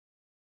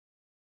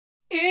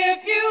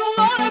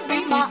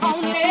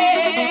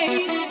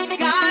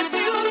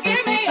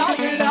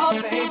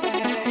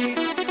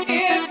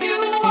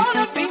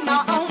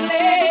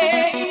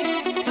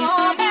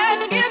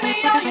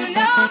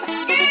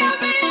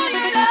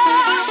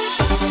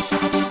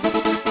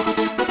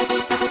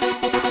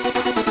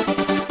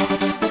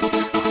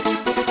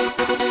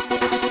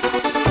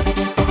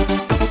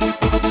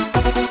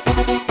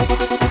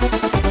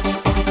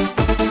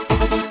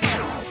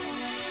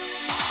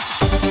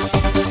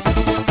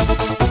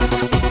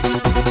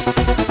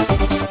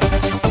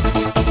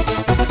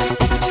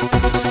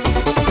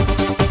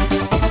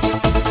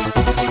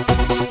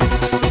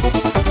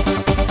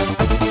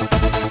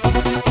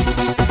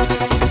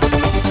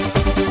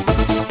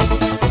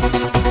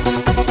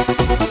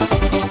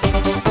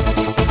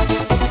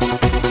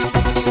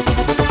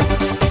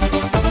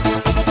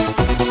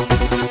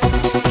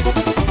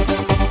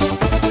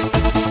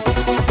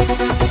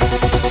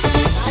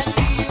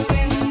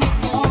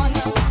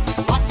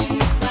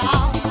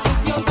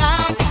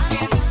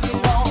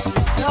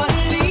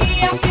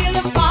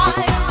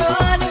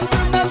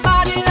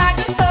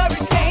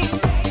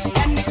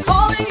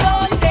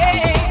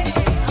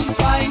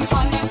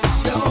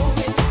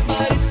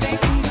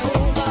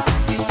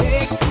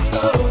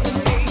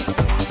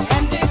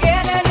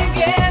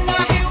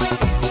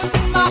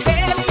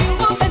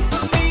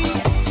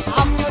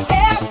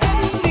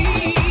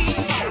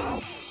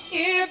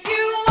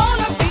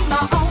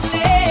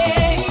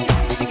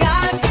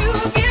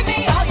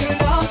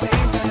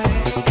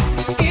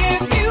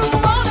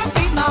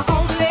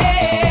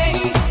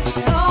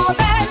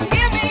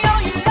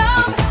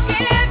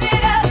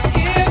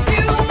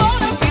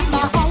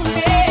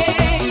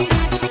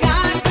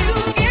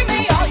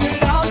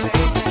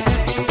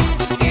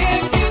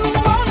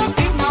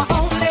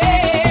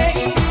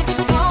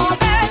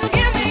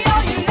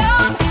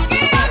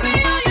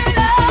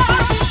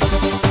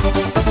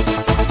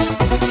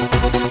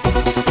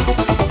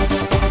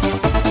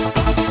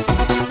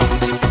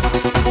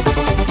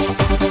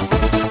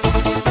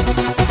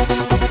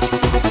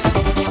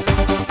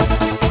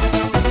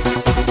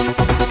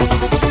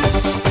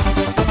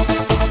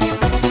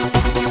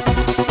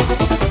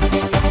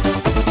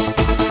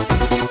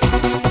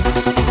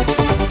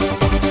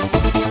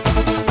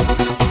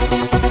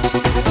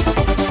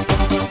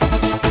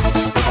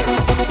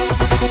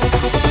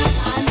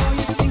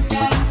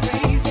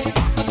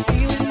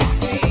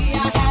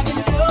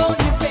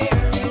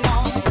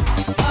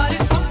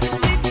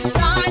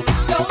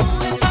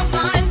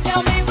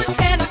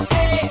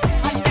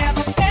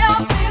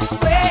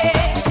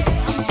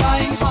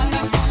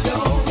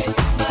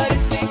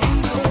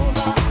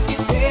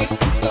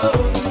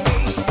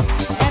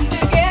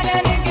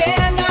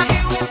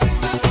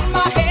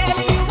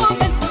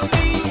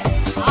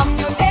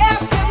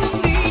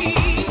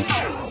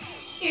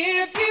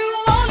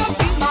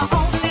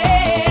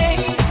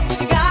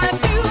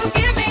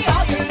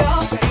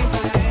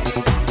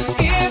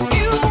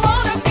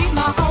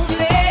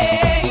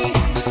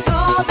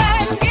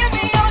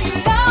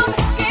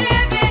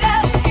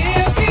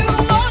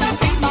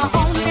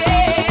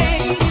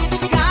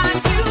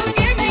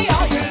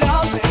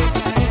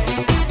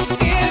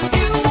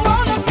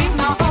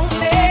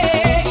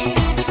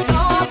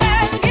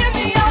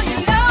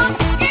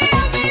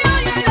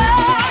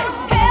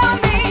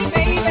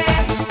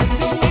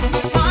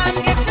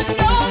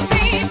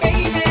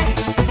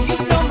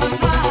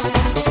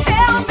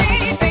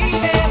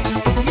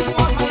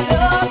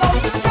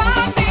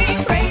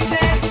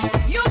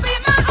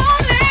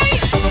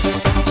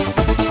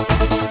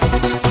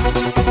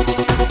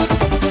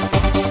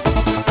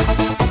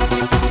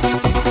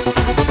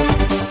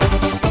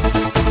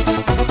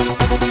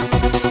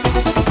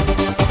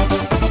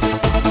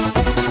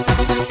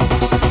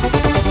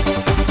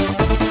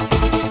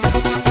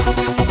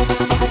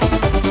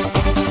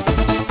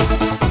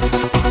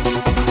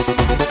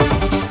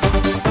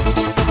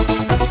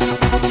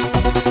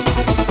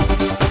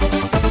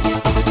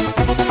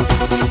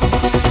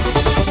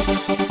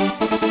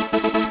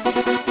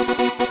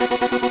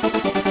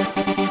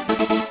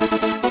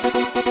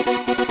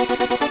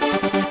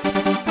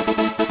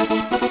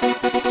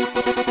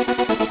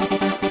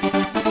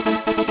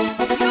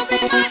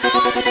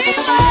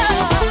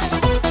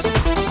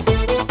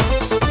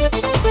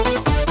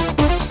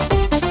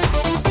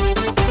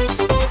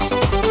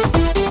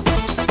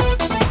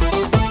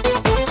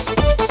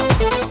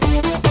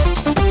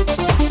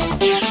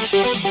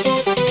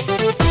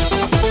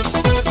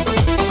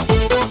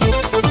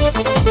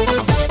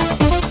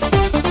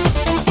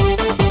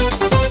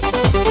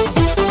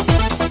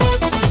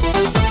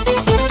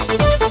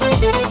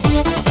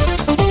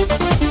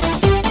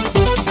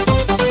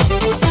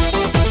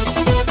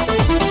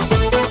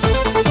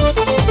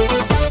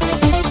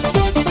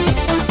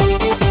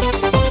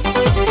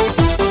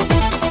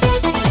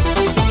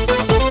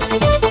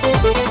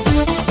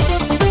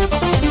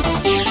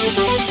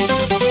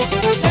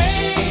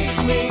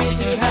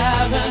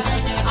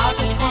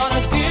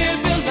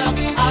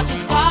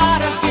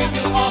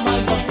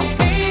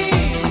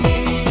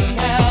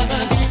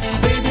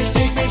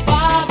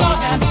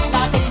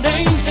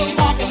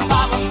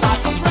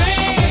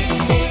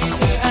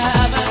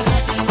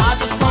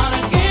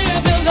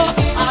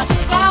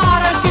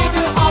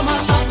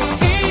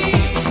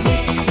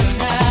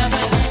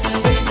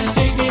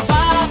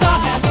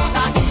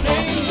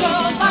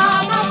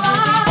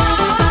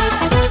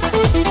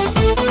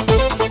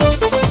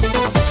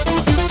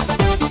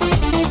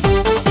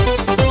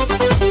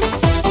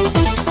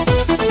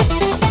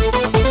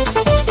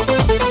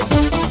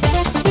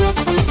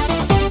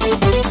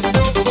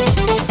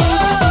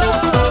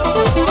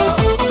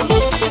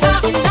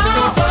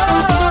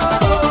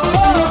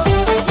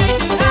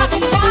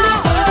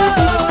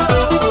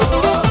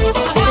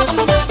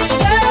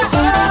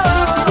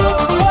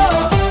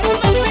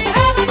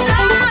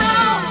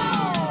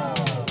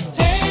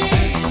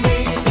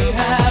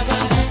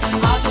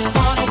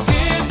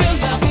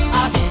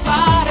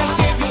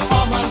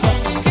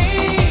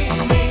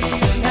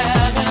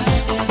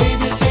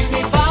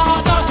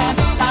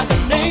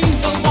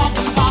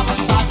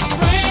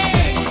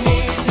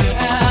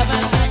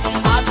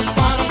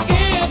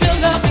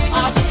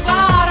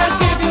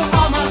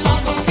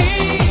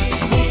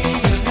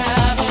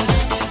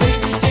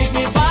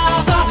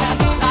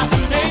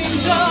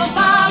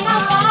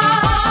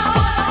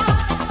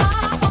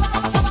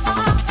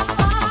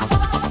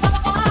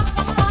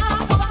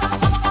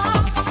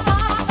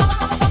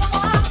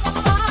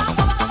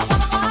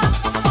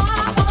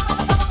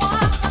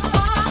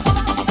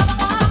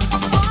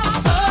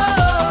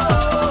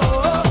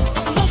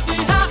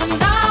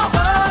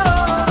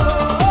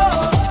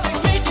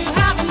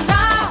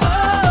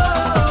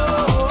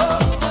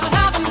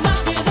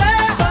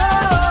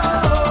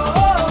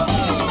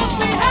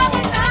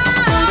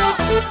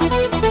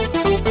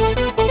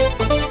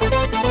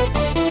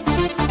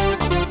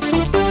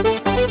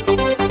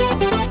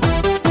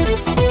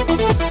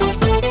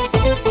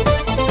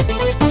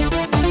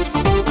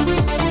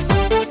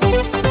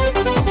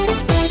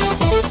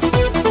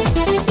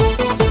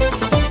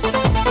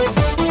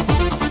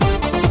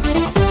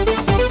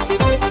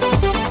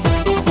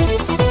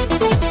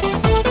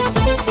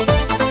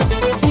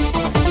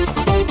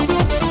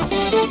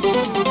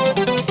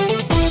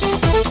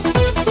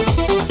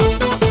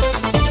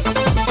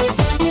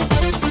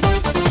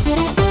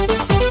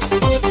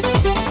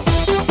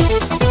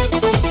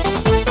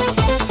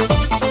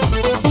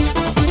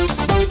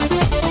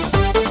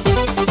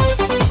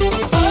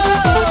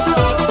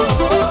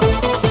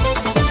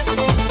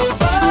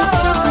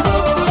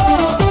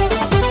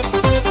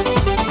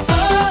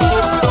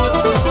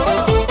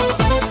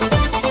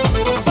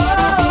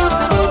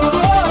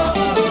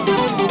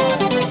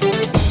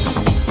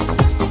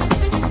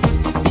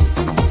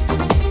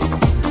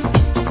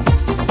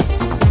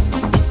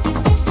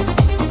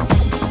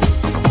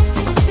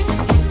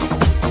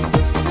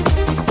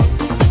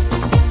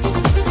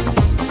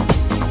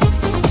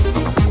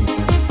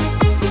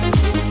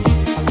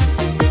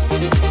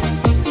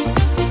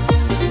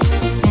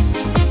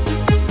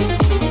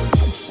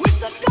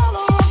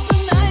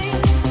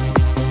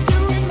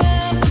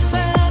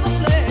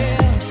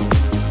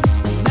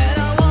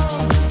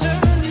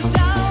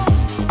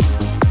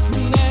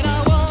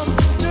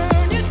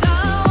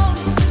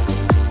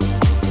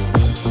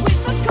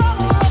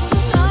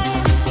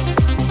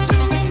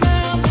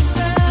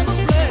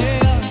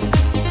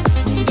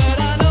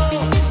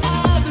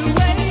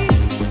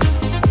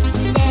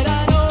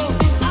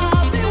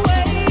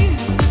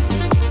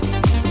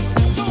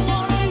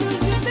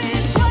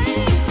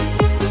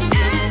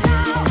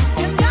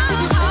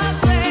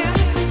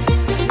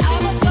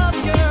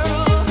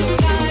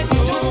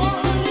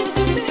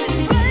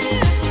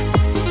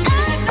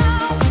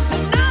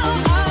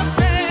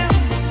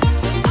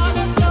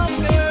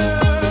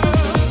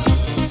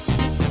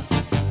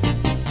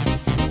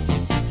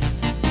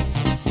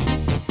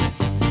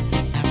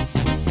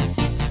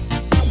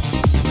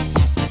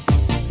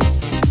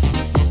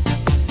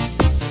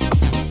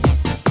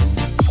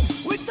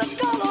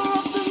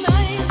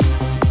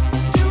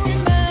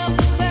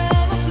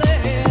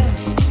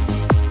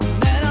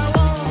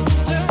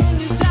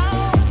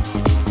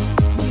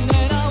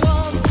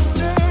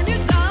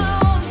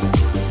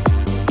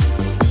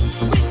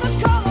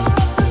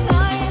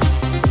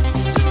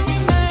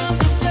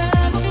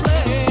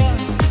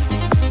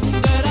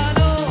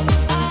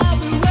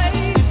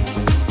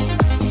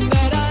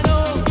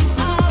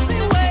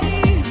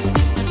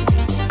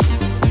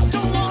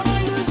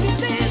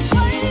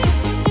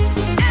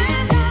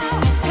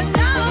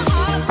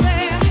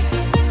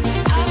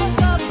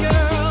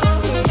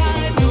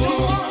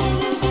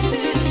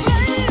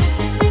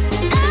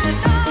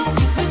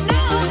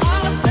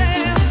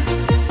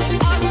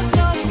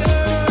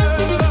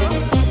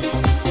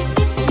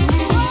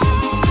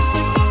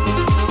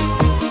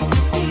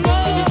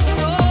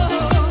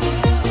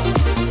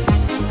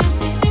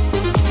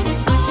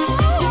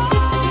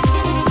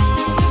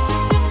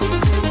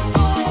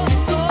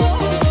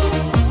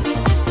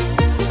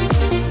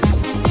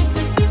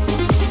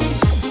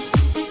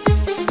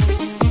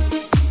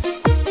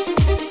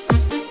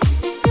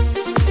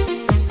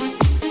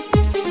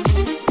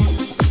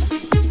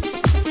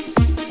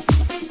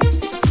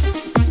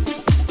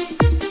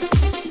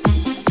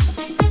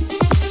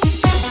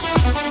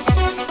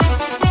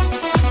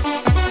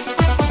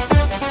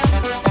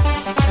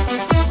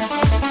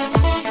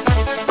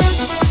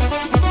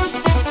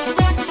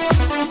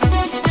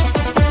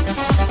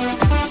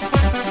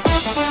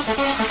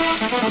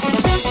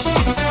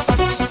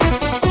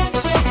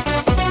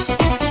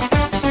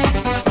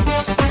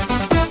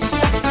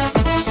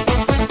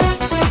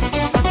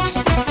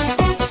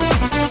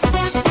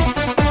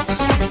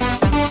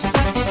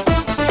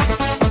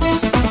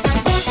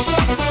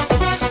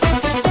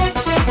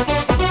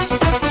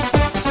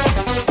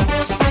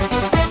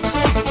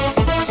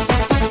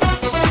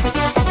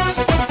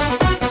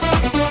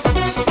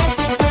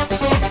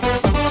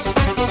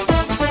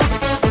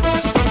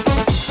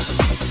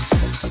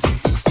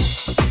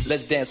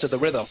Let's dance to the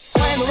rhythm.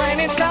 When the rain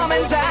is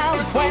coming down,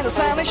 when the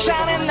sun is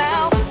shining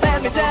now,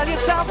 let me tell you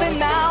something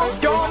now,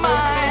 you're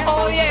mine.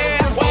 Oh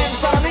yeah. When the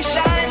sun is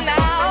shining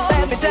now,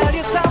 let me tell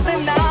you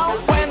something now,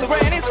 when the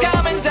rain is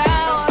coming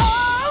down.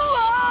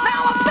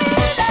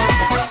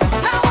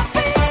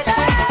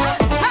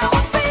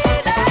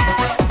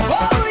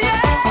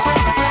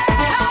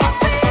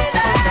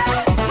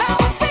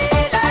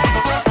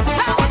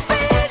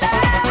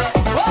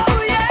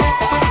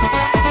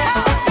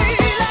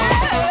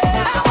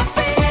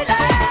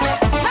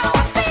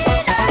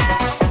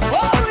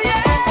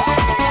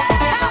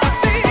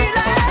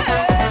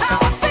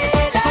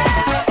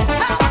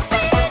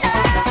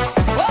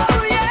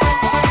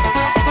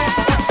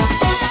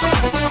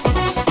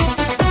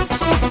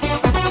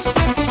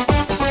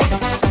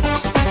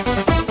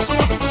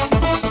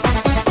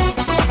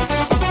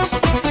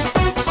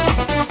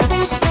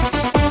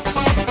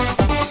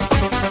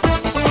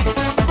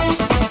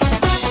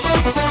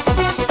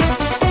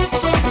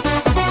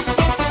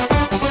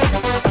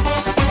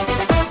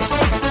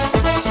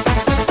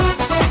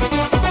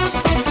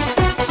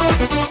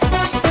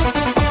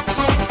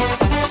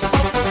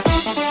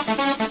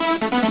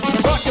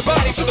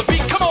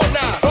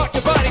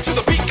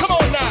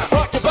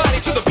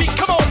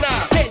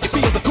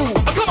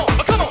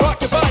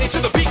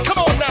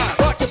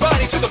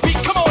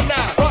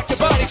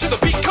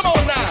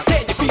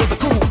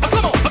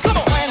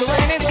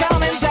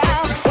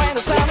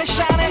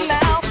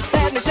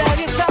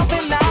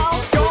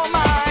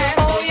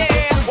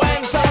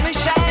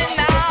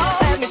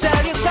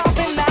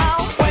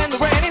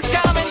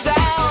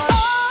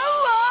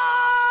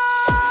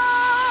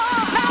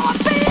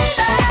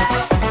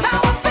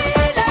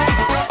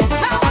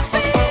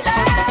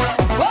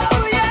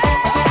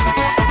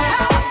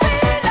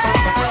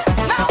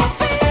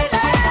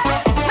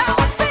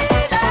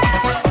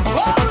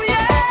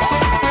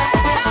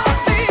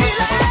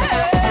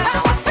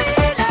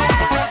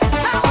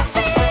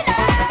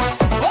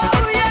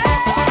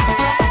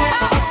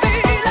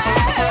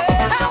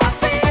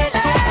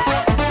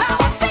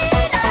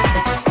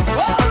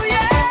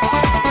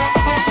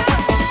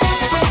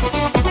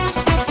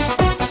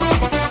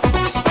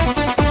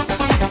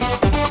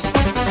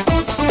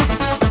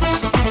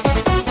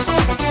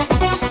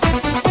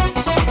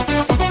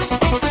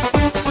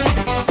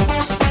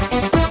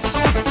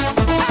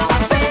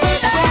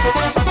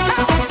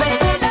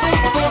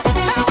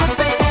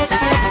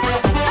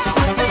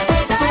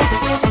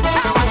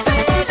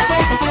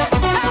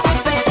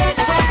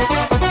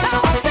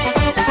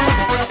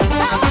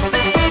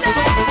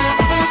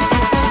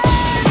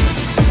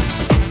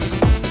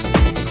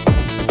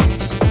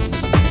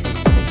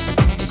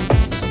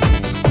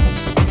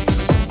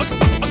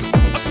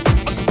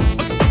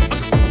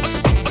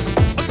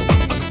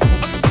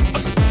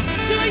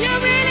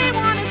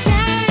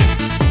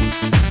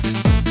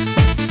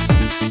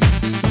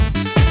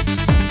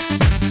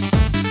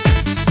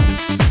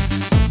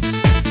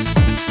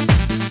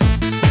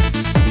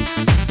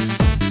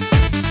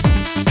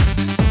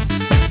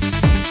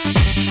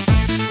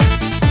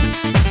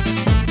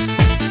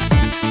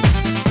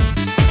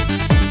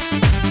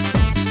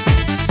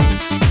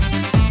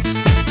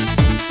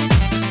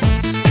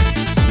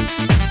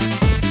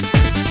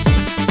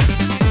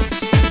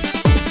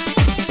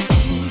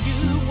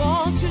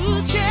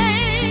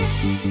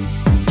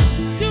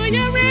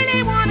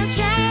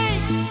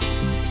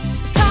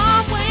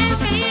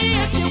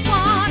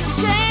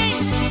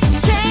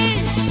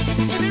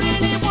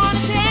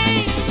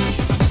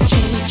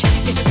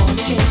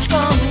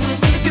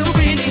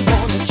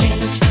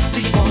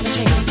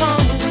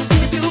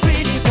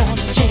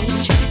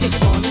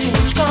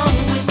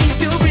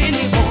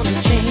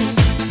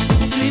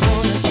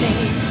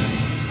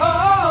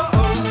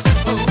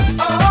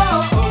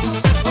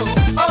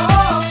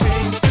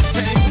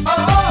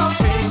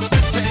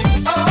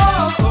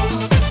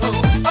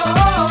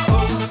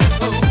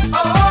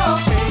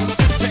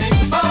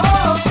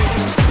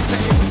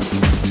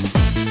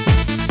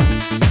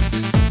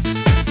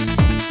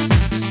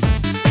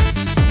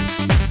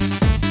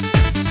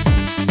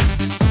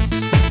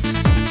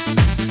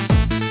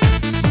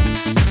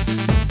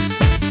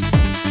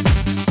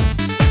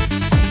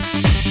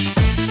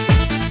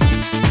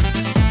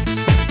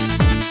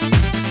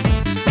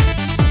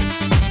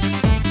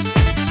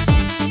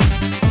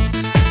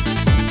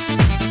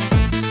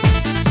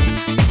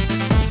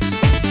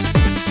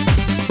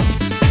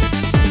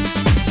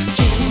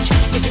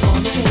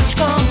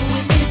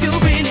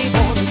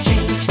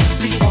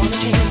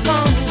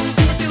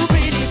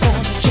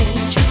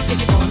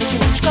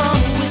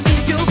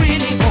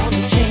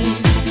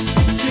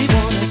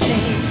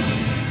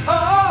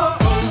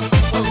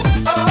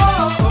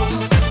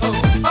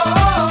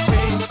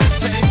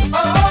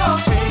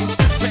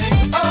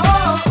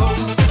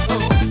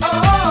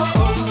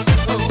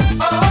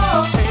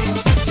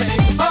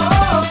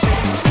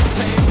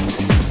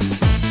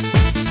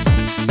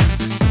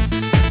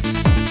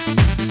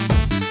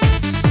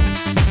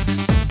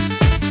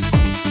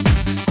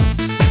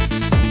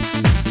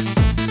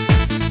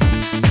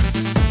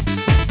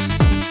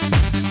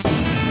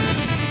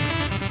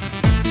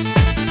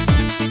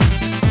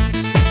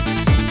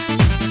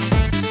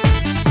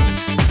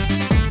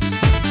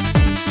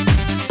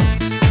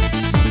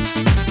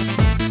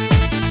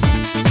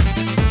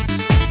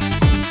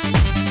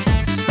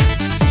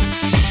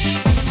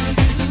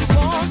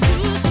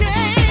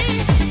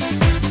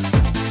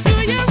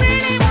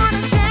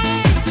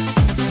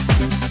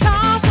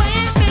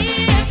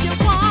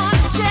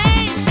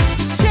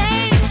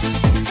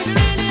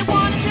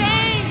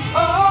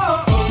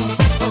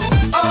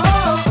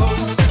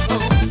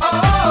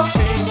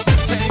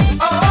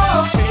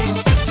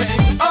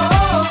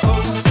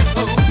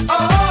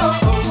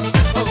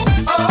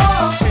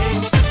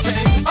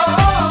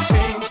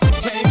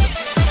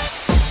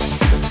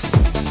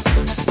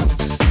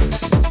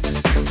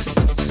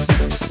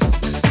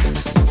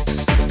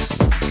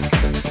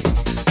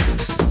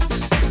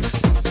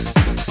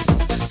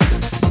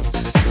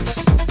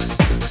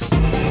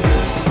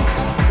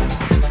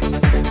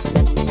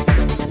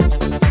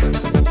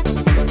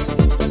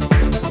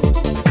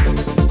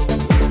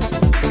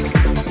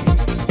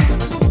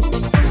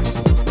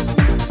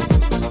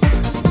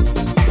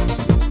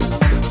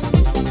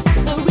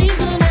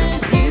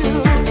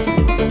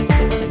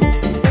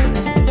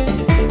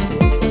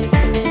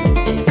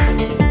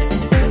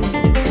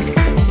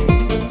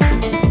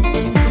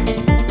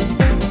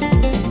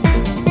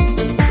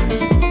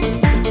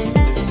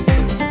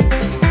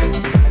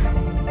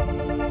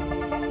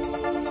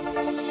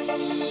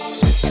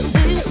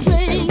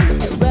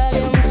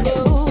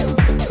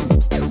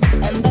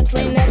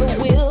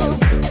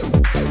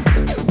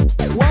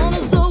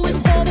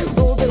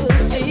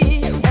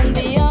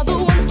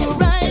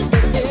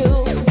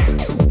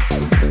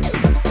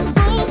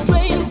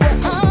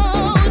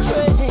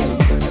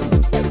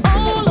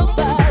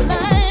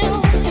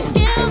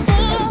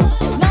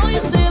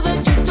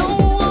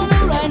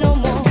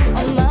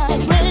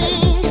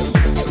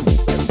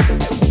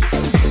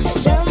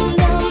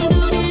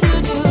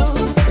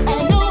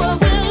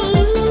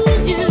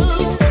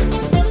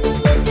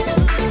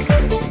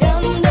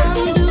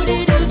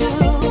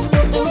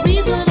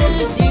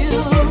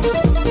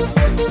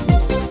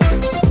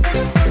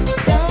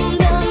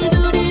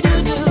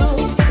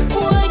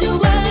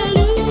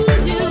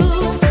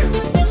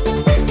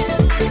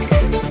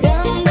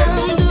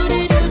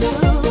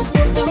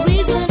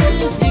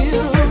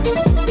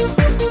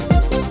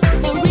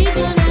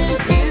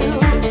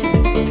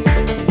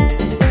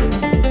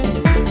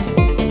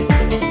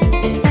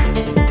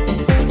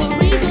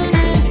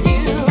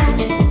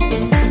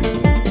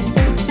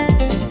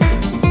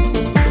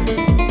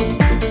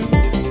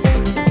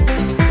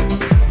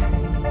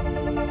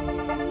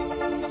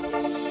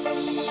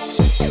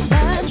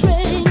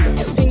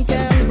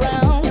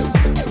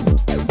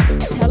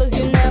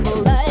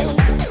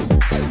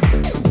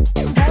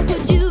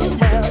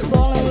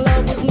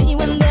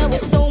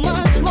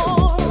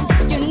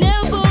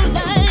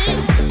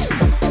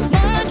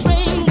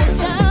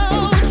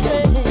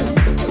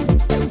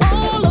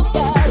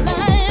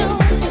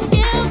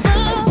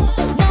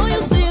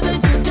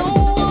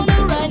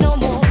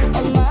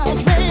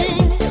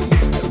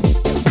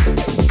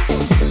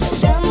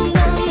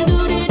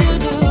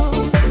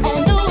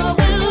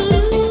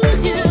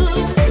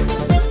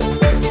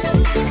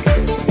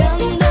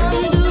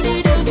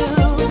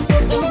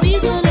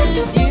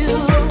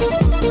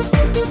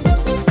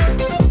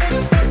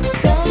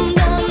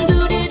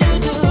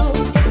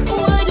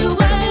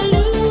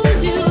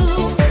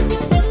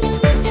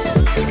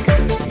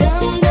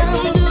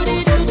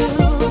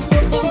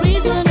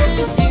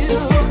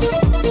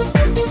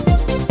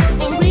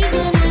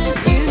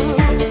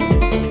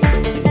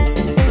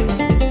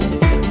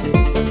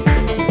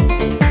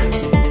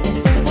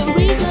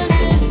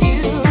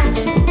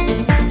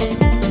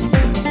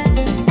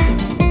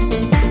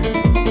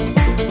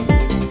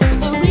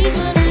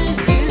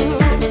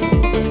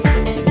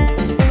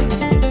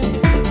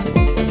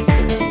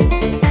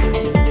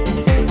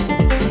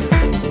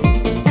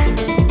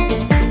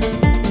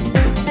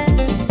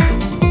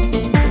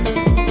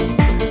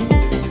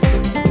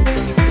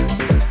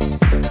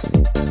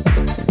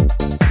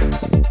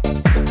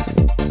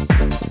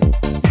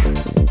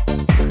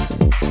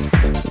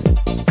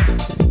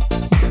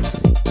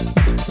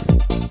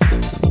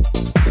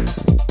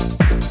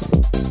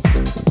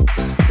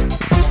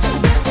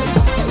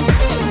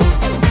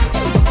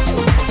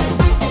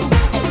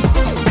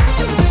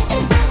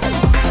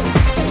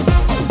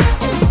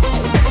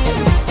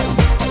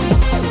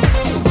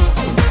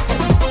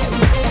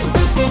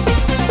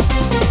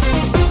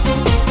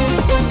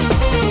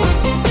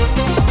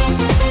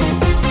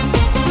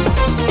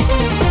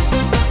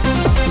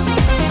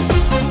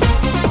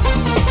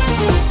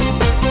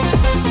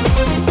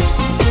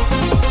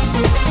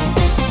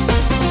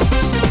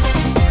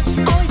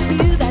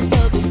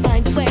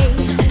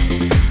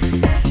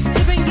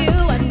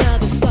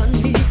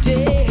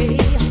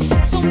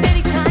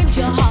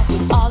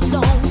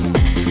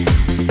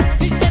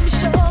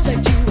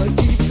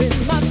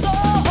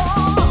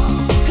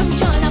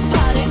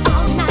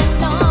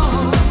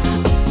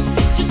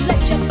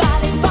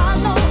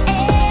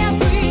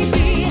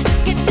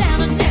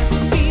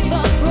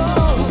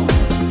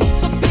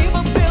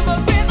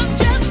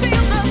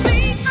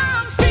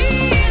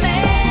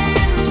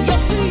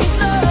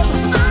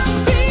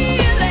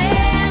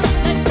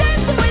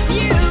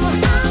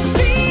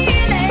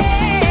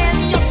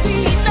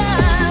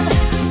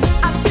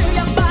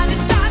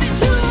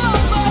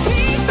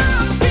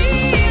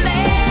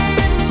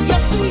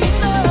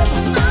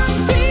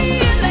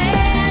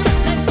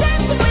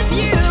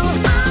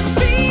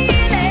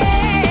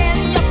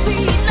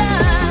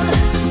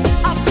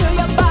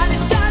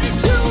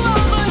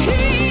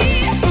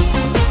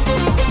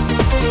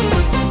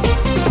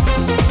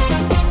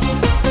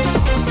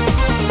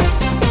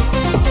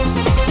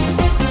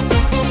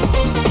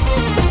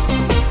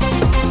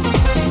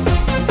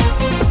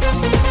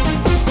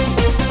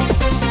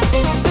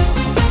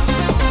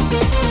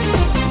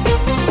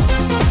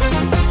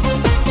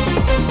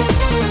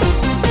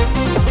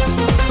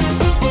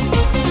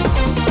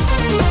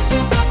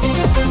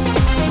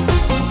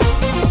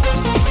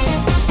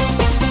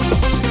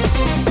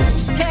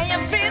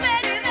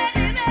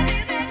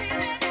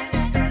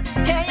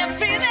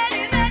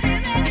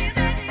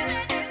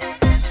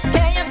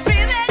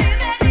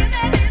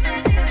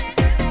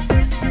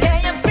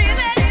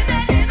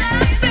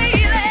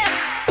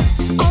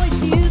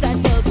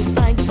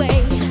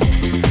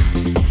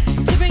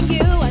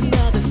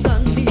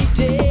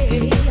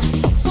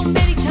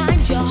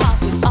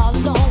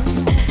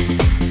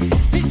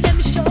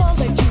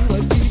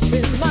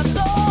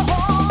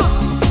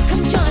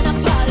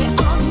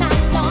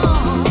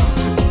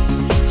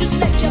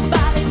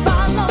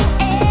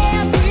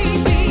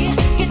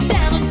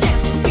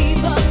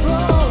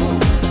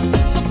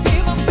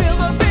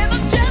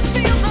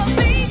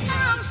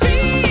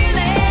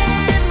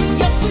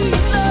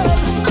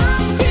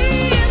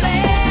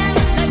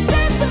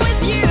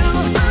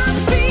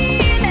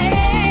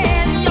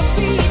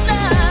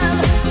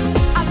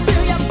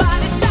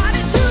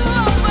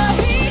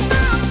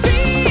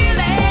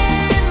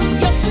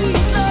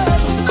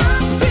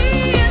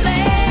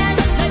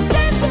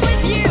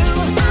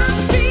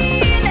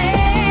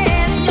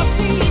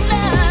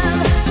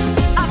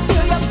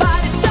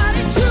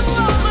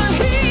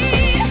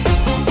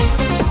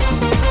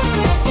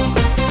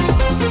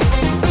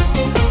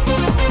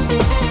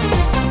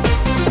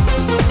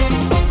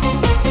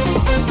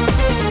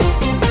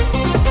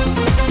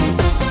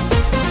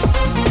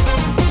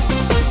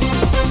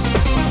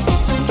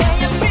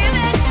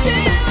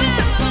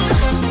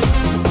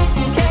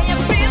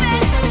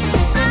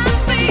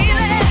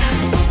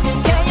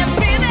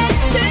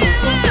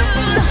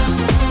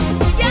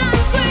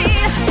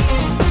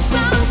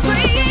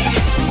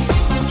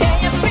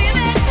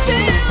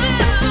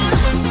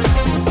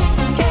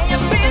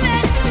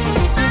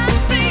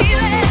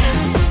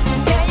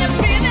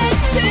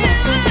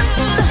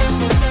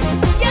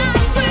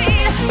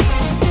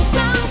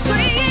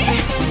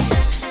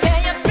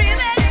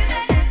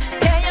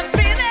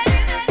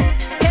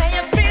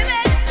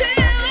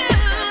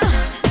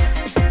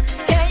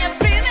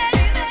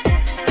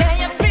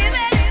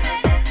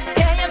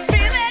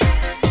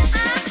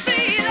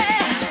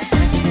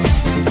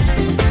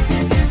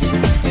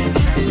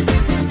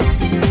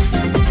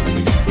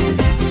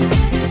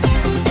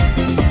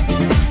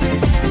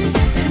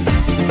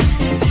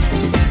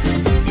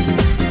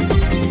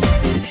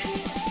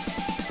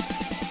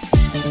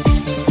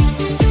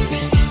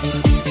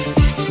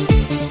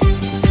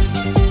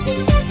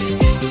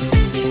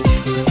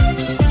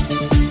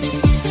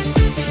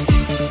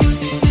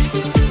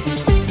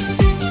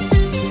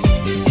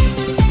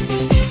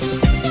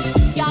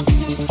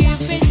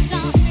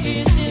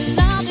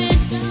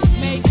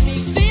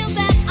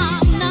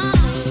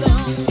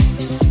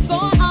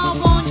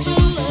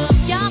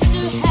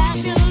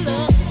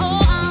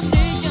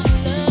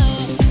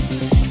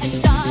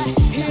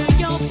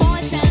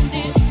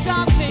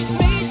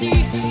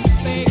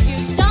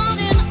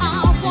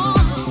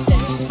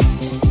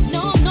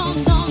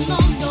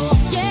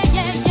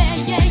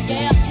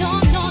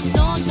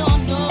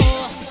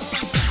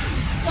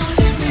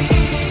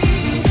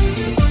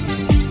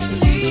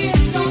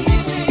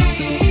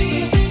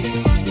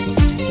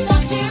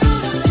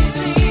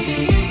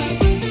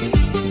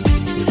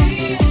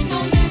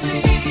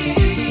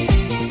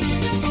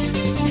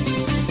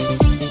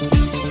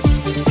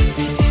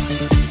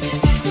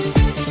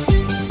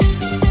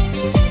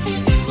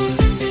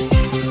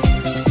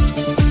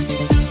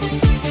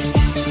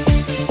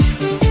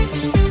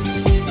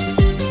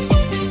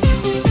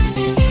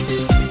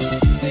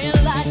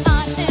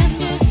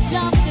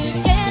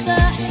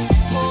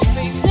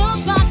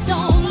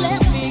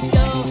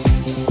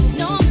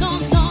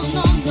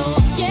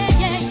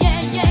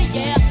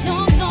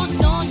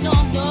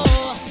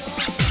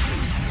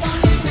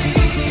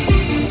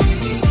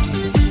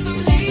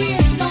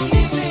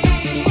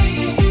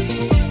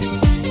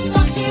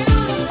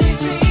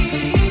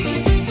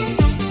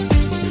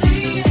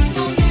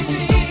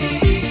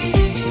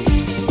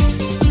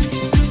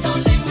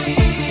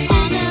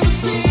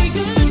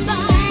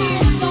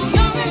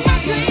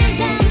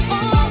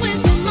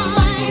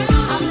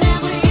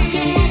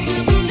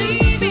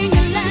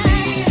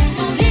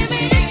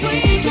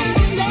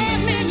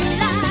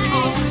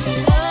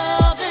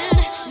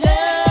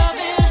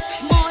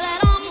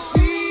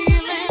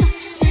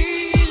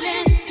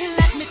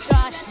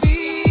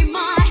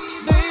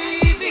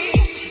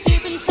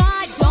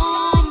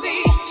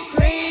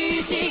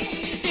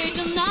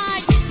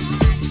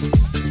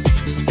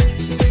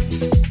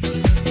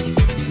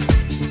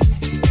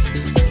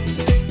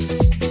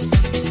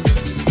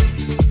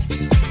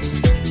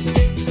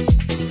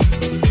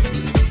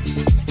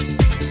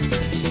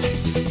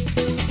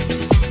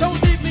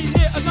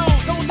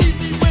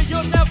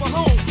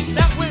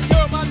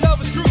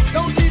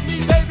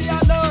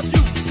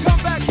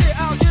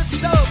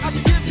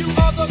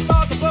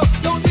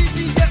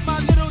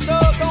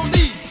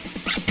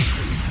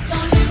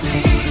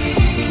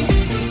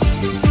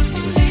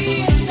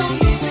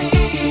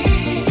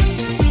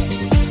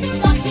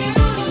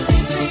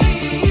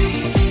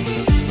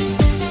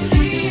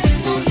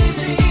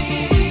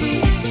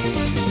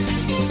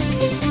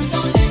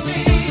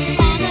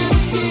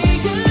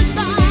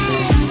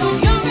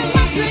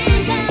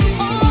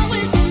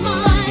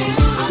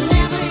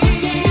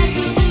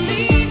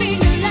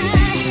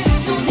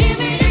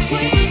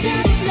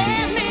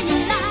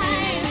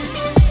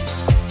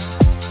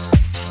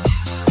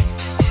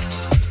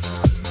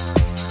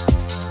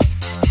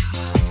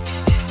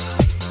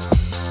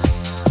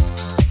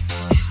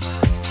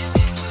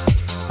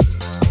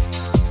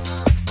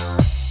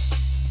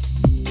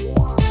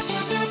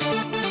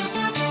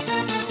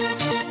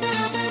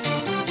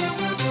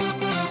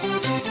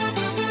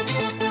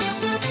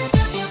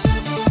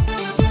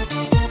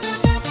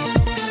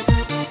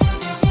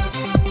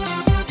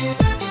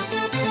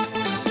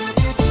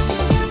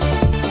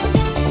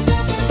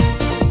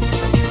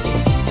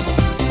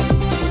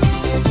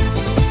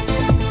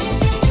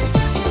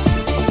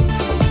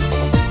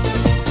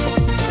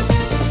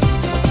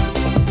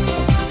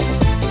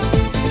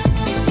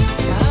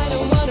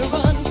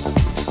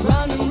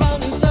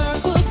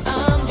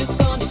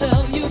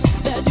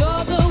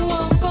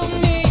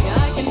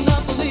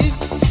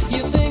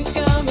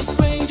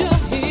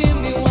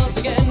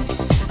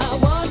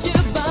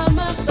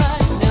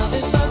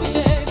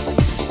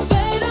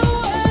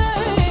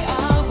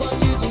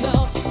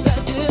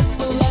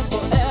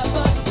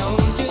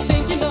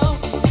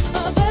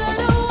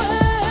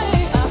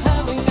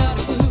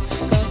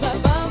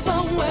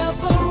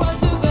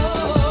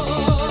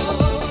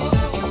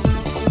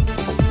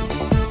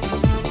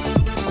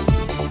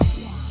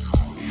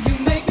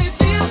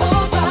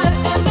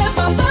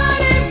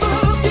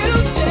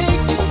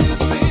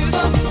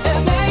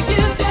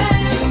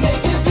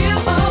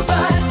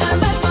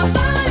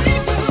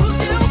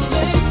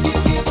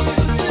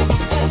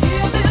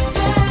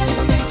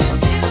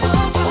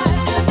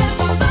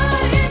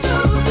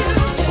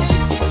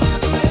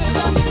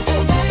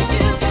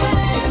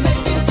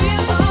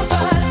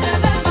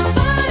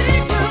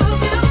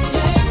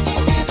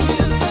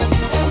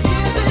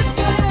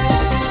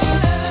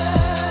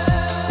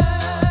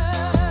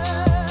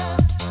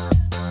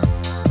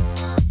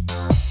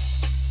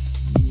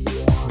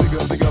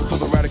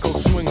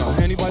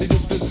 body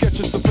just to sketch,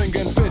 just the finger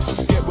and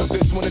fist. Get with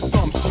this when it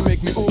thumps. You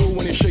make me ooh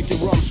when you shake your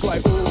rumps.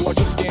 Like ooh, I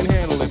just can't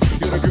handle it.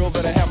 You're the girl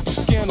that I have to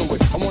scandal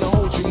with. I wanna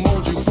hold you,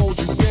 mold you, fold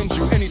you, bend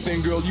you.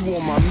 Anything, girl, you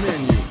on my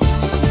menu.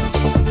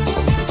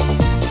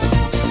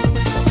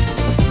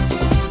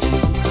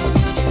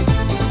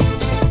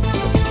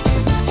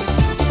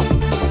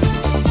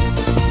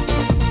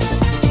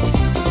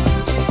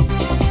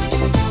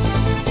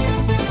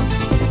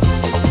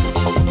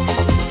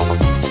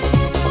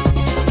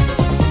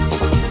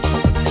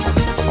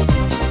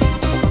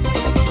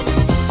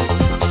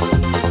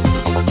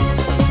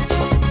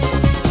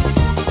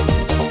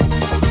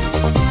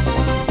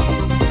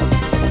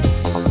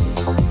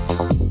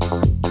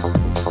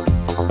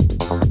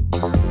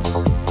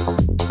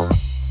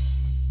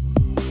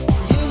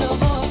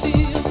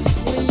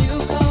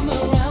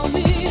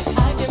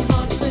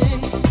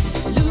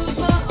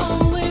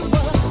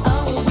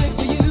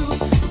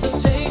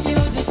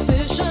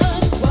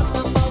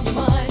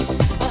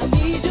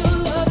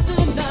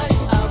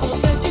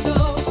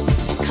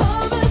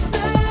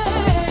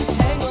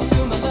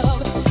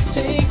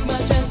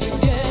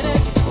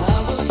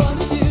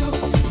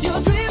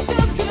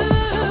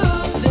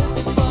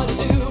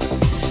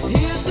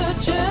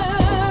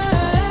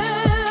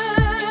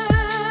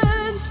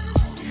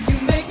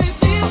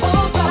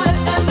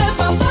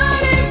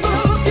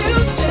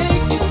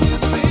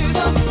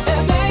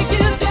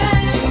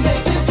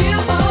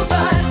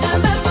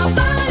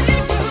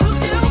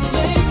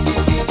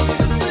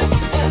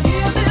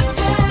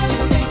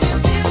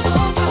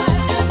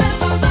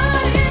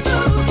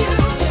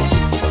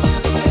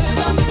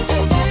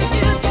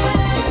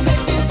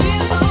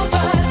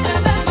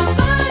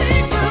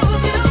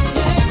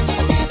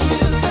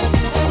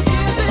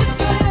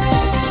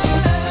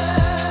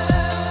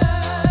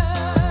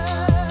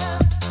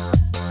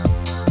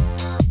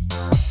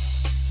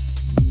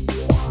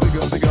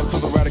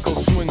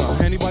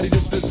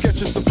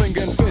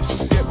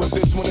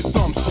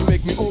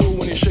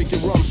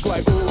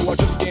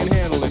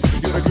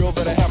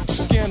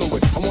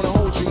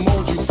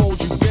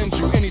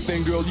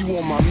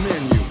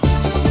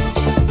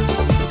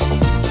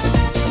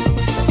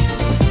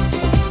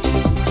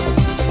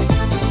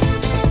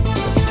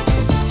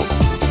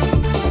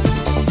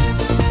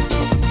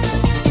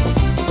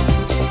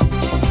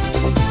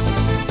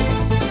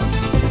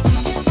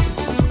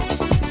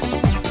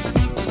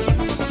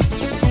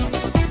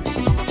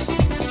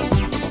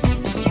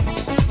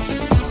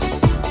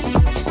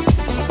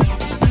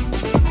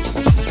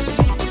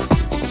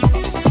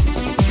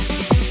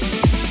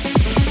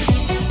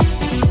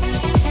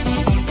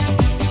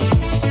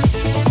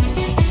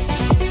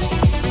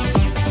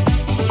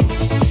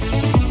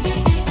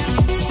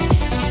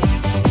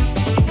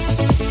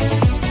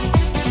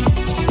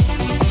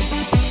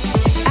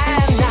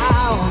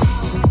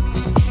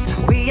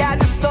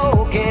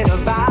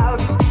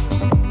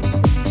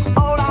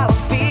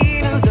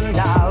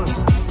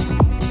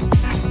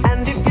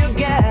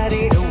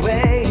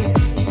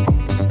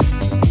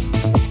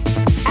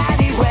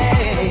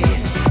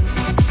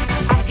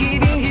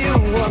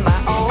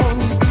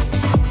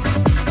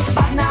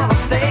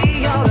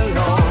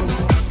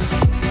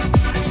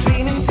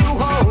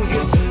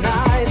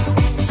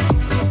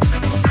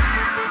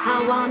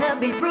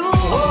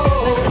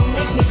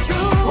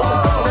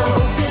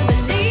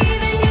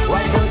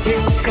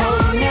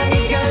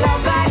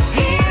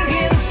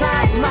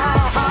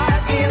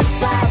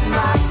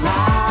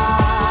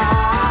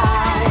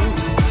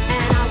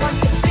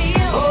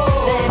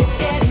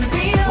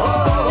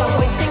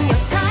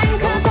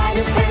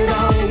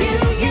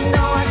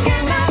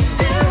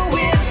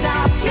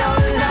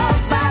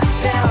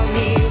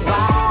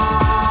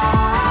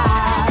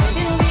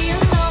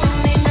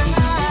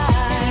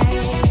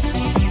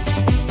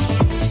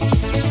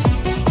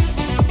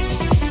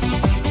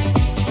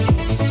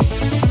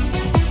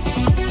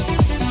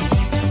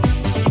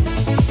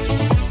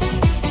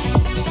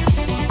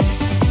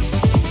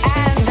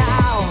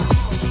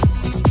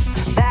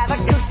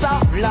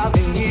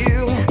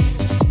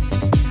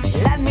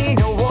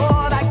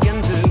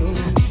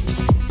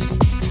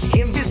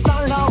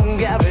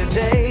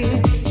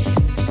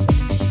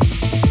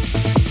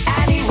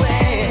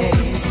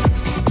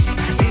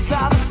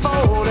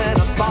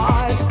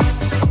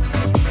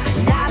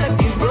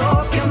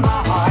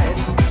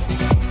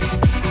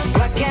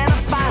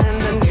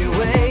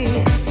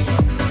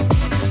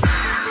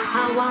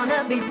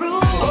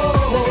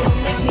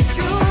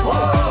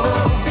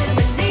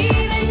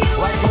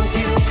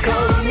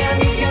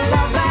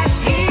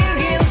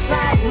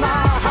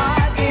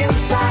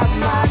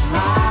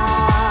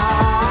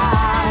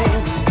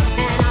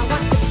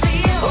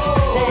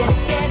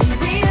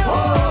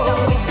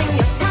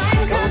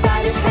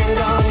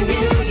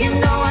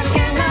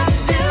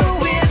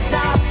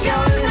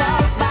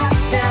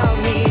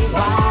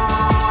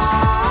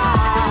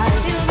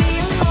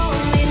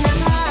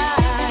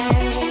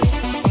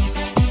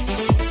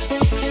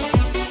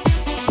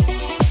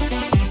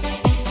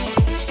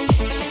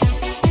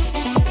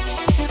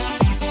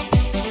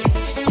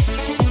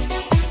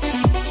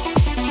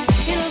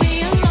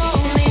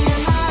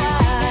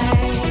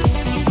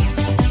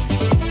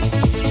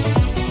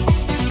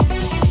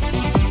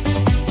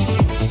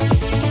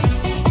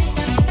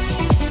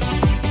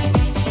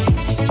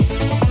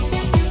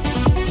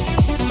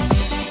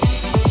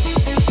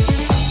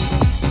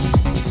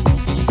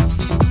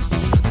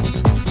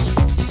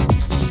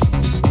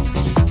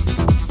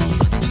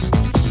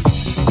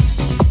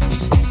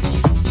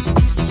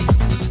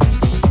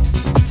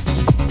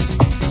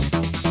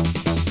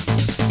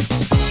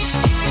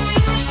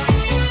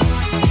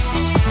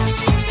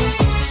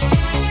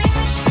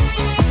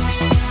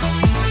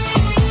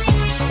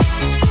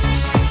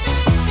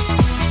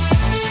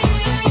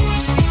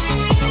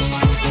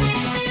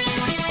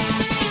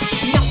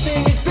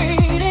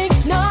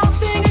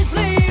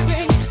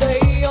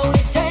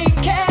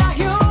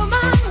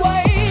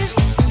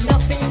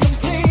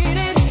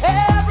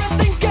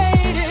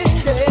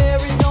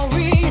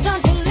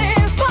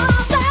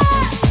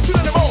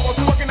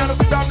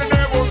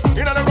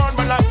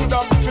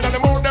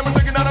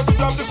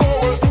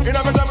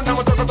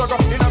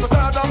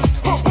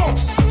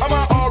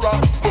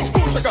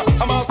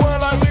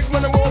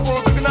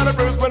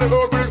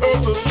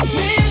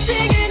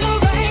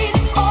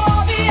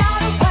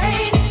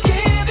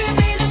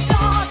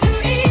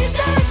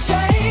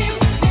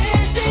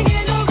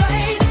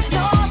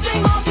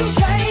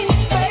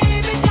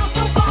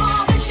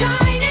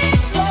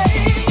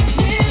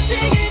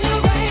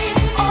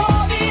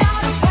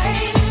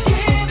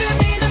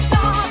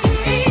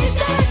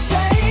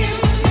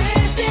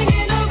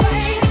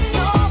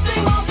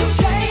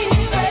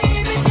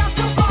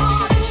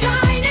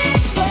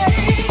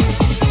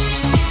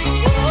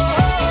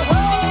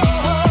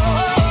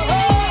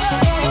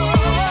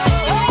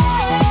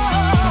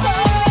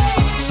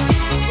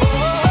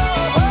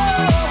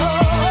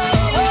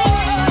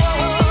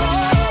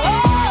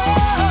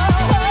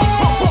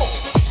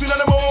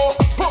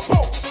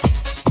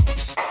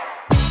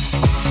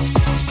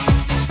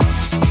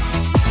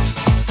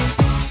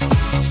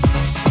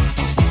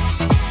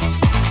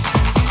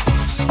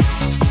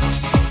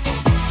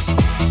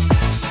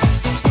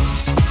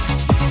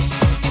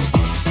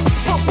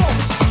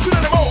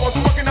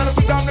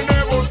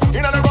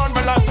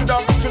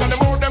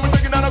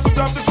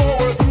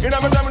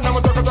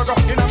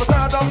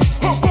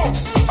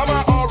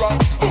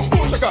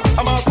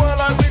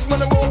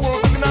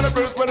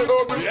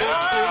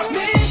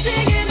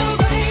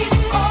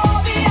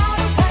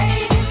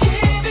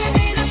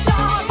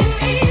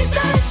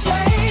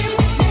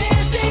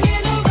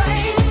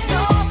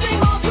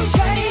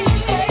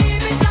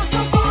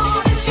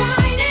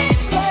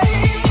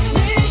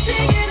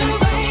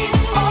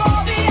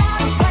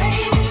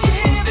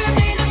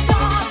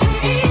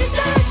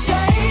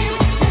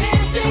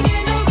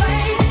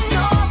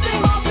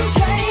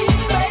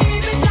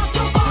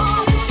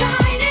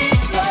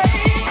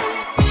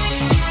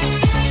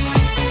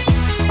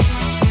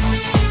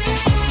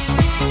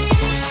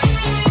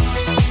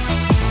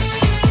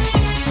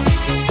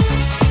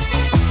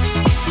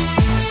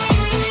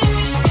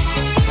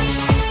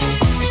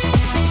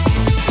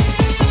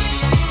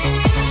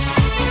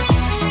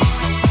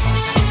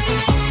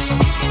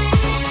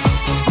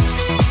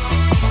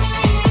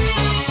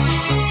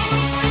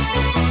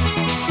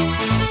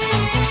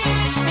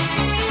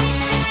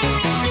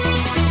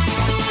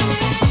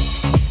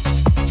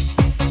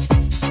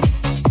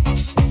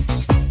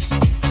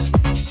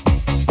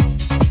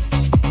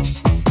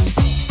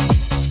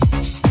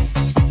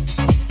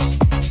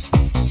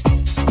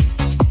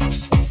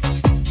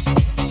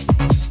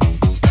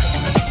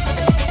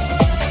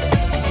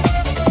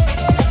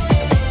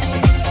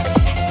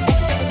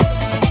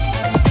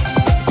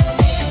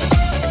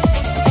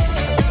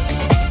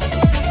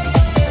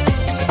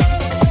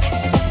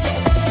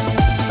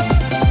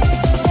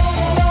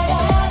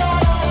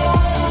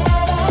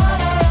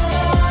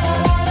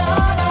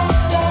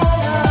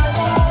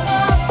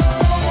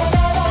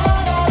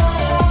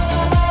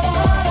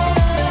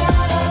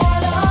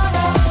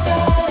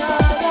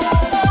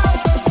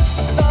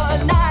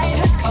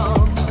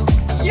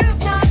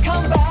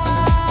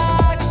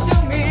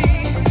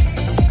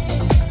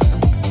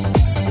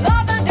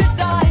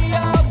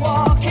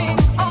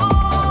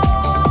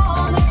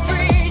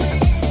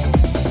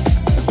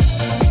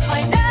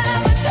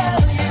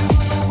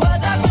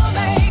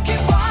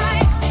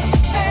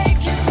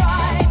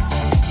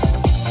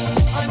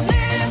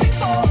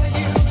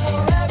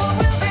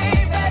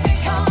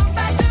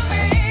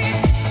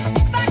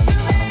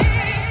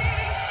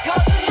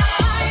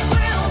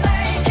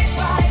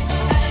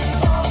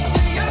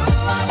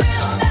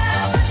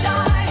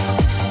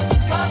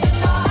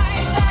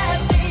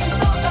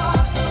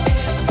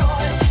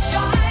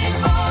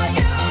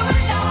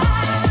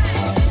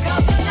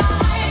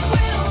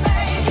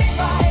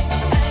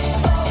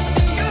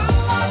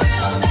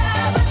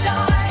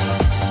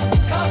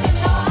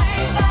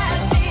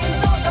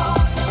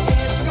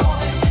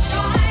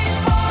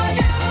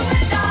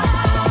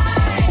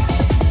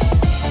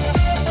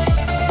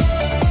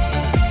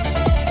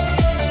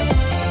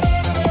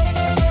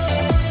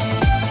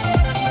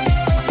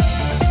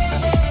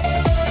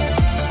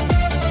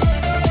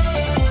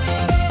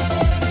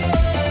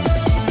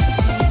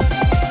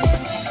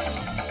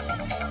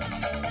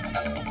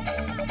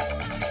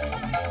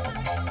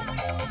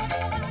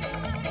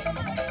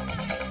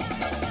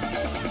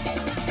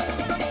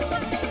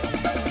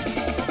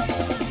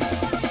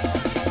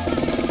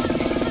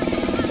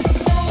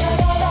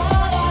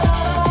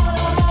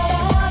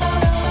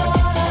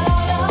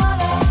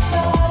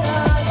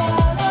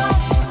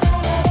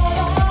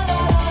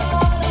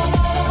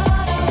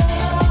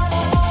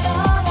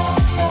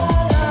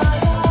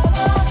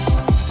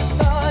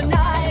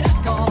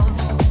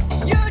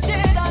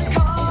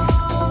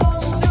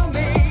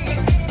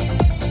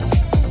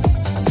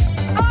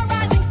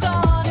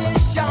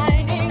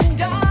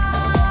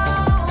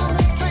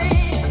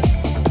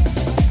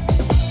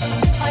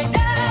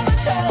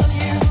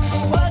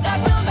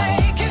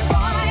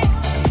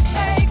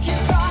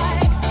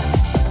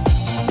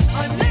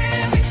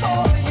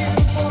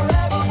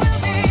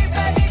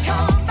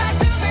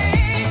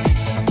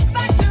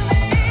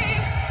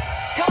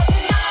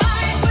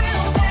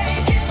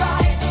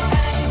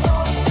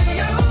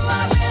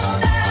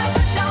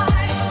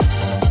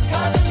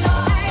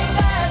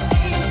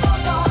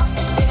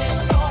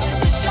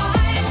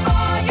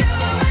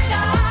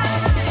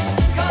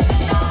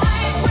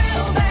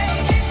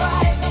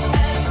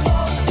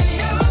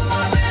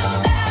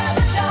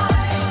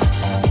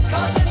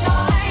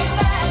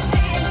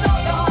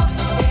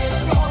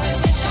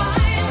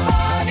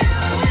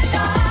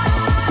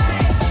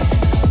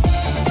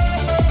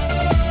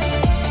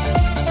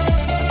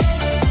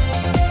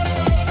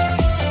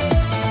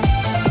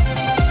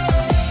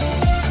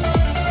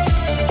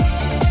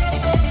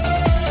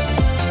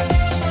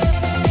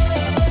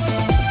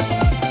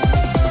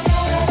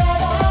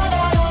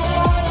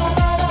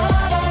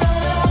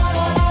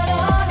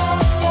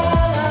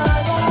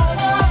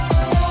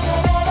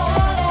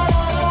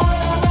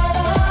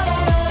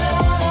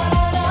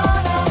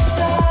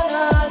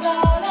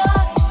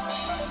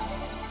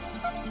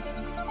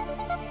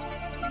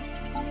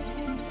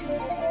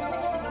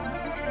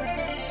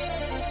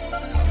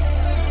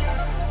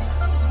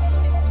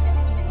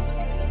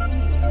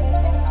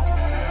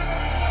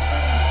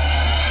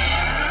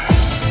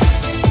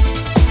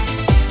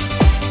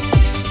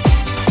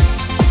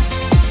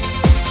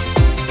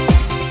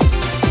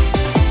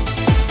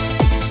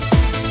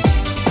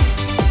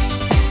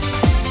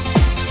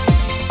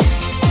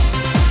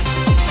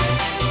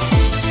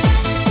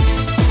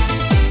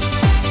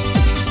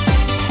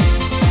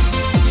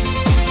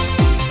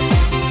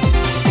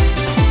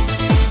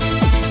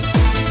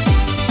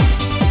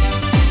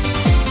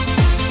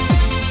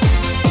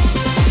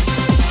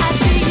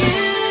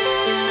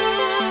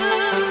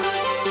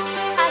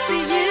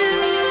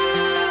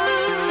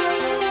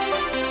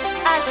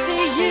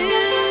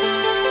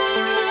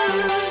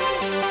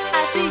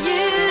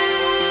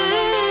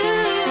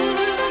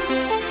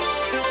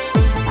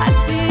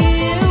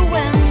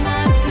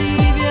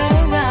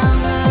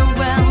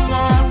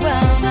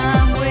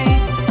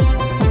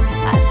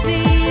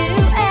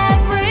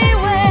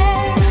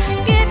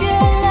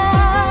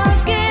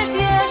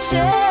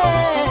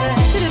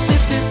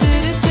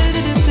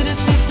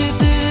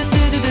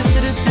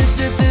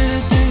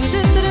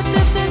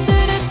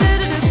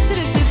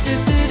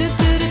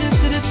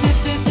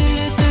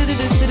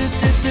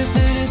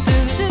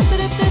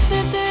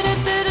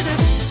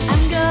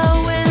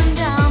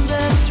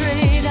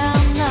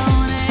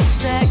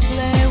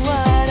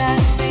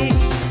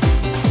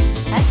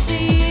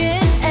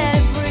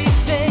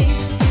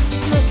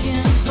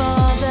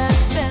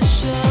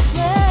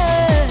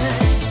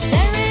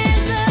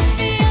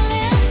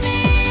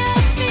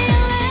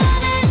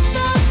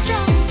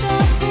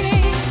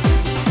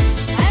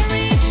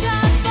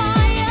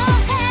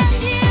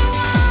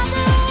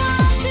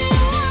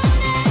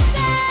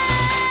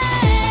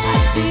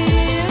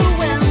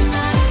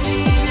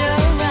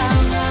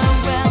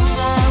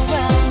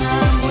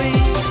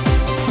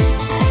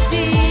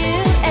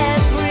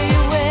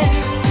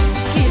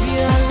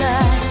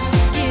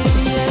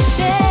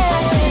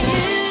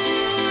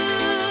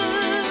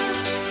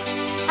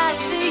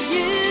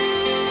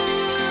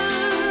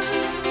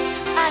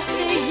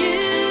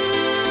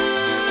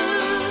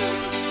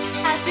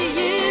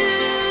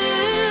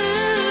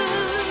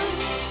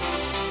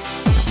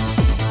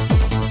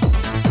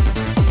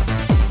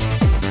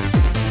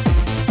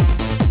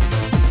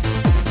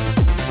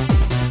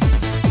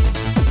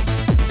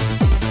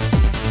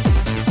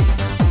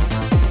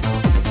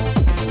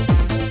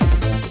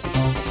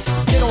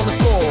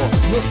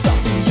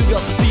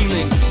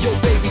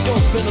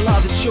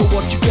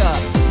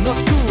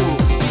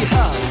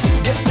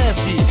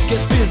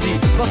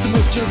 bust the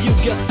moves till you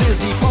get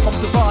dizzy. Pump up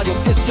the volume,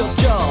 it's your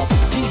job.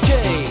 DJ,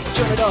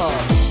 turn it up.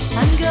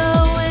 I'm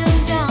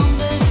going down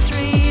the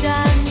street,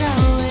 I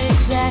know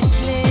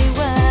exactly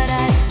what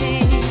I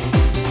see.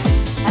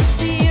 I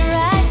see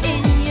right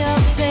in your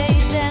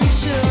face, and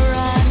sure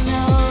I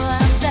know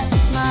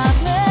that's my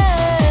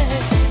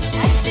place.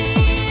 I see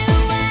you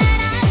when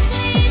I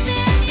sleep,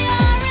 and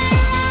you're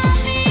around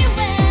me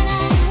when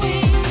I'm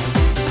weak.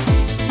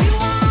 You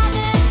are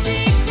the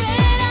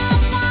secret of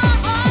my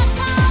heart,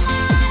 come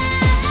on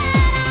and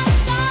let us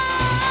go.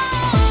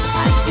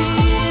 I see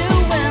you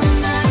when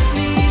I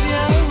sleep,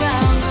 you're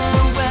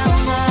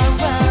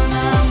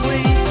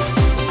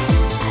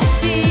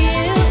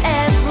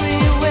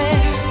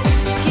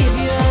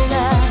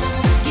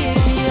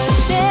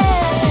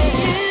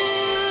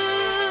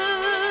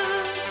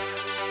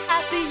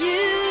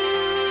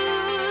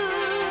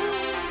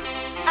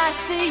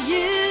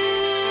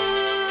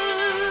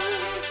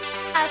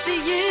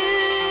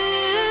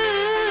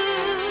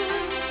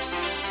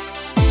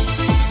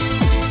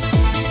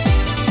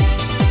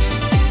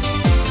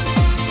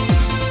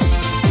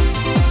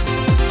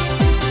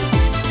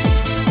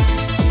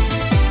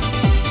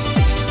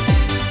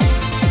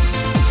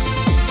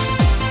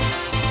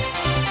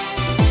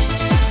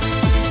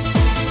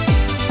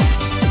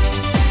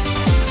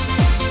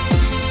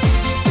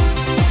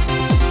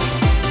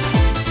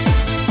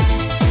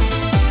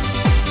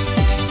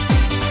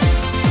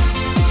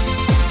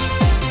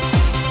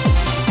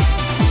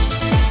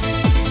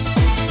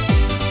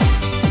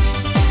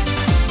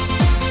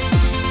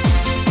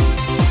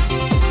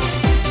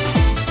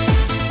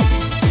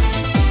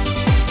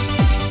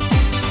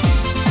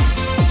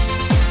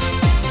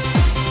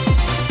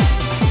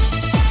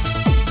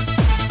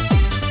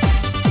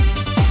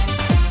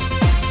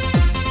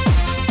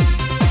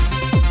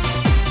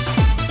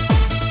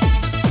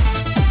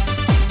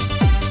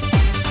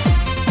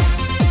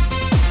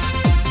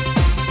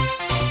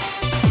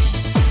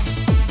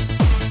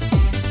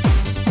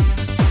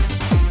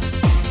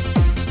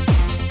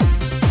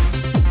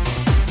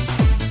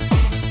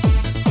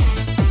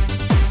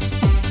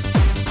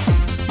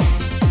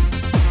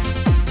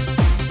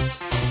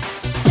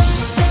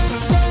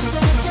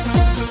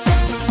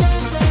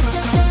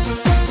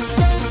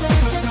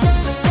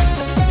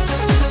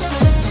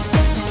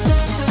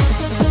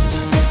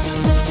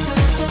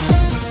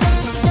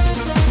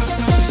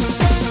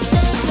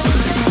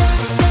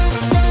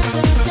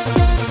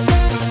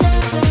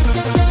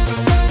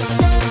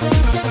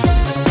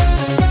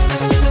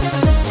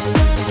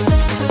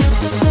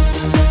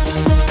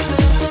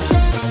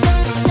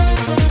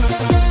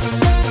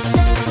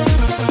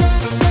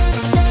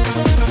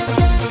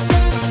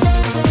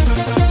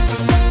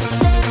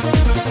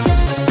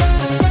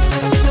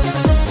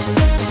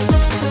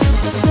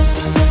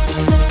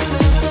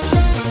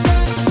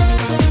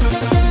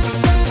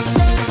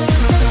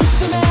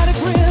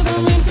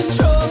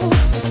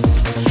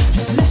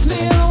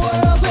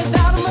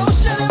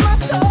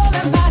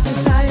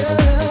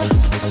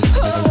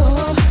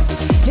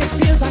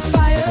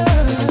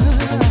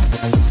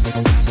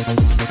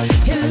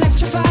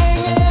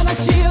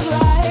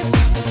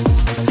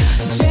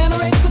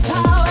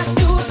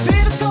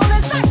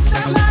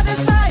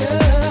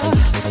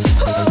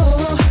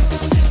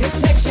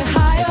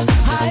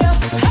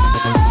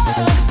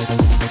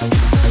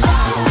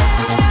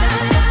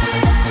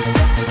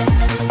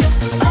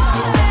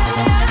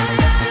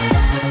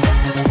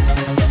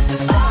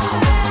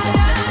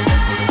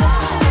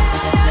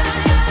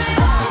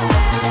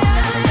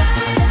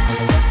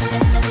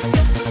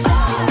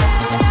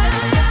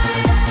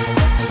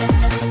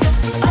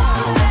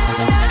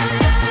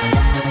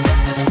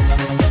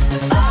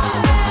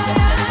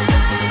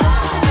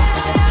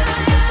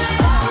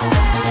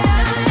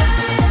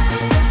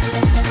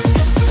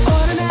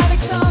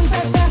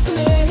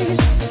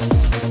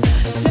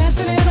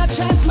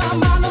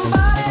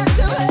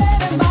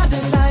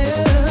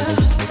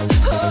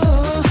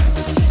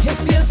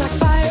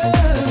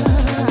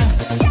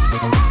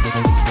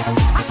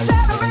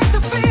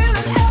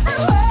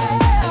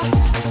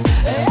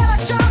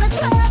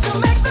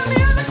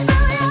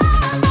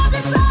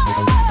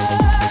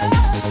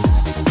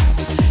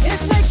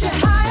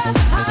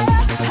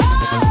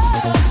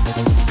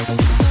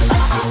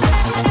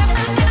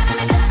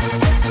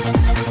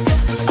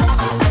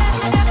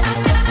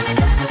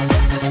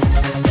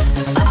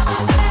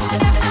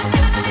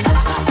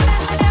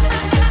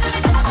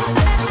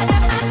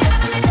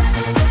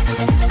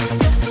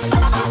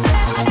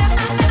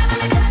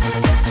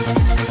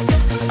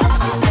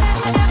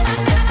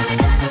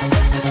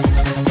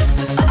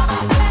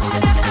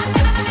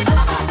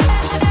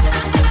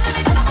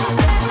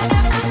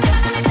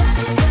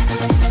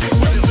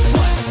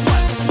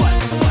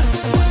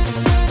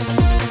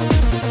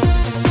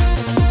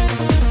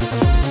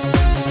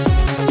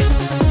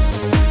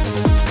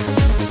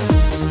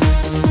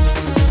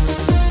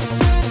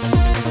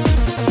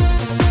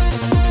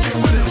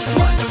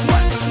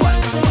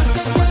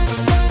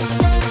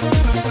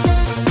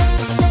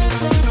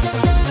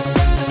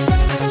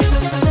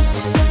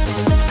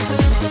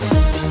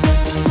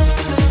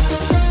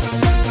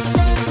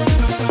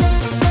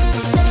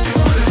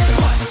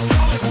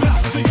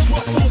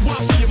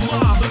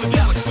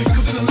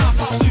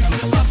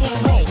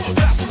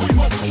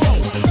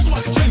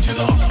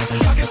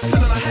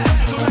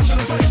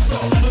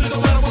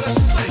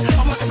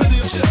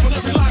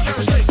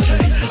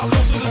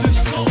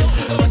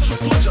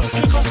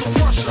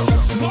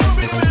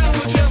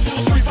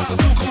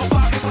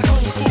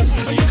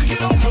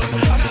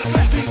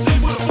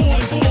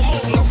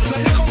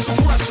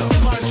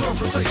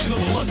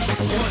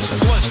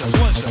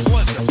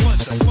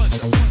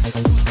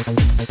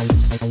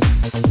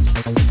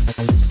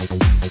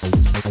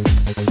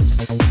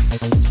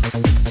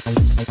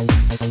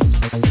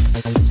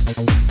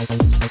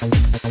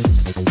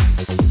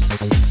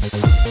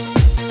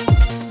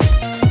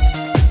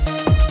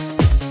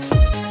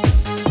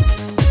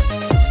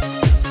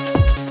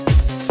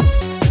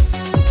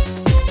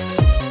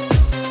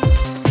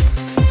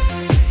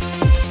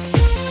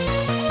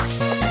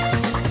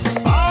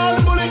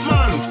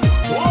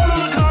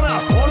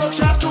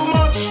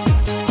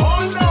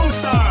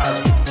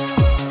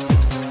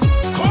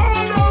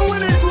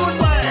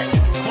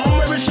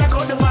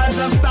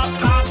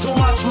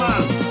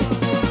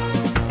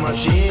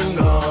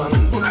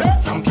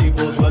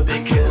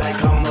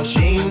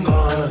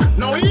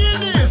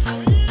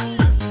this.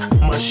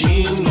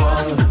 Machine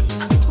gun.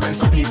 When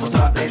some people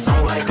talk, they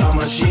sound like a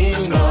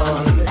machine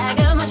gun. Like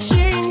a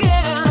machine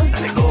gun.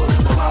 And it goes.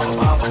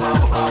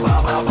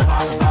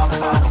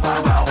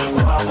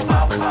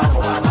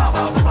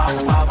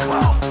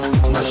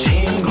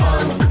 Machine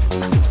gun.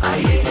 I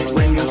hate it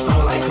when you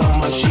sound like a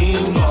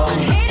machine gun.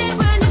 Hate it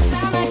when you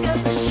sound like a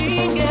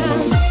machine gun.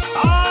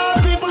 All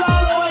people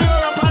all over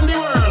Europe and the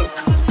world,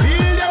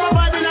 feel them a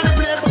vibing at the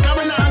play for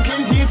coming on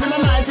King Heat in the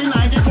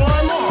 1994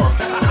 and more.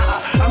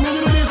 I'm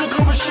really released to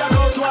come for shout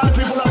out to all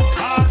people that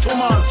talk too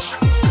much.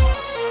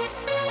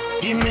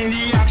 Give me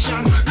the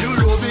action, you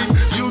love it,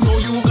 you know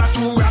you got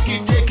to rock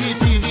it, take it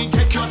easy,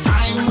 take your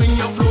time when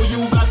you flow,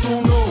 you got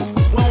to know.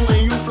 One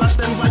way you flash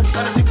them vibes,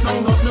 gotta sit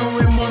down, got no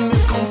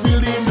reminiscence, come feel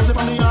the music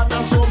on the heart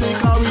and soul,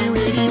 make a we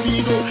ready we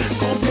go.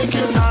 Come take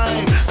your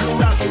time, you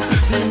rock it,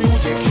 the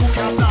music, you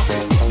can't stop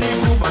it. The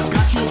group has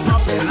got you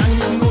popping and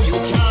you know you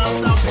can't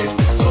stop it.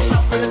 So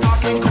stop with the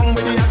talking, come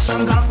with the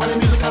action, dance for the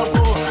musical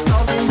flow.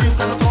 Talking this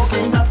and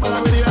talking that, but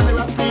I'm ready and the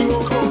rap thing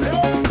will come.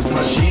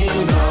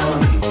 Machine gun,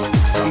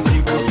 some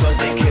people's but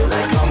they kill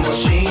like a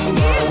machine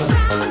gun.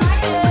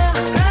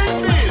 Take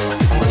this,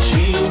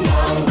 machine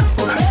gun.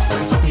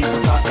 When some people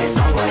talk, they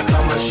sound like a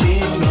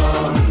machine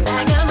gun.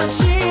 Like a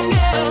machine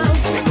gun.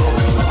 And it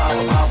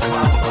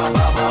goes.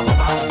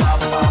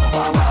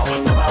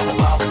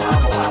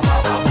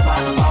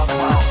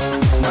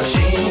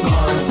 Machine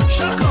gun.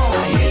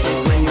 I hate it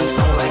when you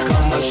sound like a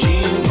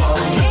machine gun.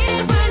 Hate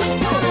it when you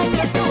sound like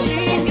a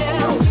machine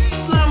gun.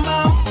 Slam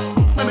bam,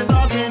 let me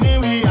talk in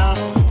here.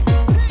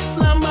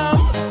 Slam bam,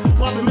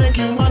 what to make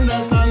you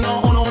understand?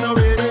 No, no, no,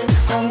 ready.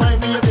 Come wine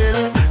for your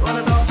belly.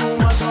 Wanna talk too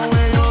much, so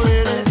when you're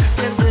ready,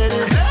 get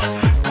steady.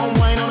 Come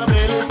wine on the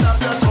belly, stop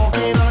your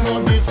talking. I know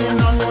this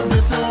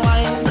and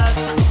wine that.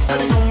 When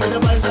they come with the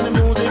vibes and the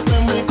music,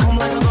 when we come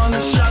like a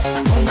gunshot.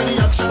 Come with the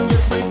action,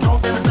 yes, we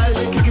talk and style.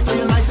 They kick it to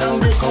your night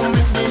and they come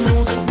with the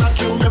music. Rock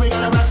you, yeah, we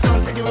gotta rock.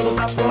 Don't take it, we don't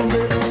stop from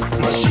me.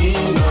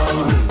 Machine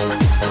gun.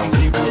 Some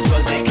people's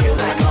but they kill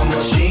like a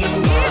machine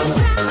gun.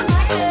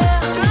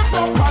 Step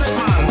up on it,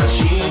 man.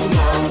 Machine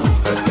gun.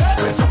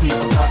 When some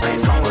people talk, they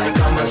sound like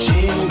a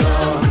machine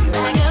gun.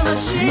 Like a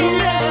machine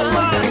Yes, gun.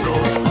 man. It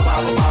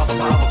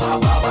goes.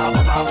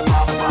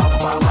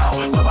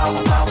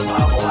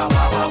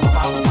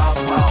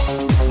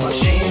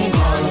 Machine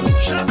gun.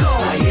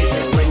 I hate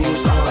it when you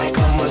sound like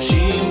a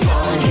machine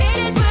gun.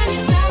 Hate it when you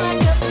sound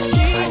like a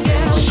machine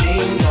gun.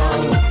 Machine gun.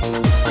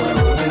 Put a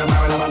rose in the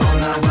barrel of a gun,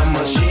 now a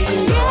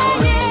machine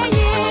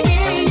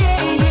gun.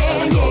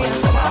 Let's go.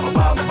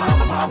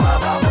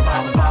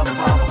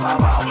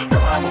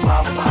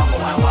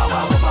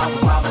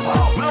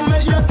 Now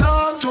make you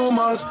talk too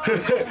much.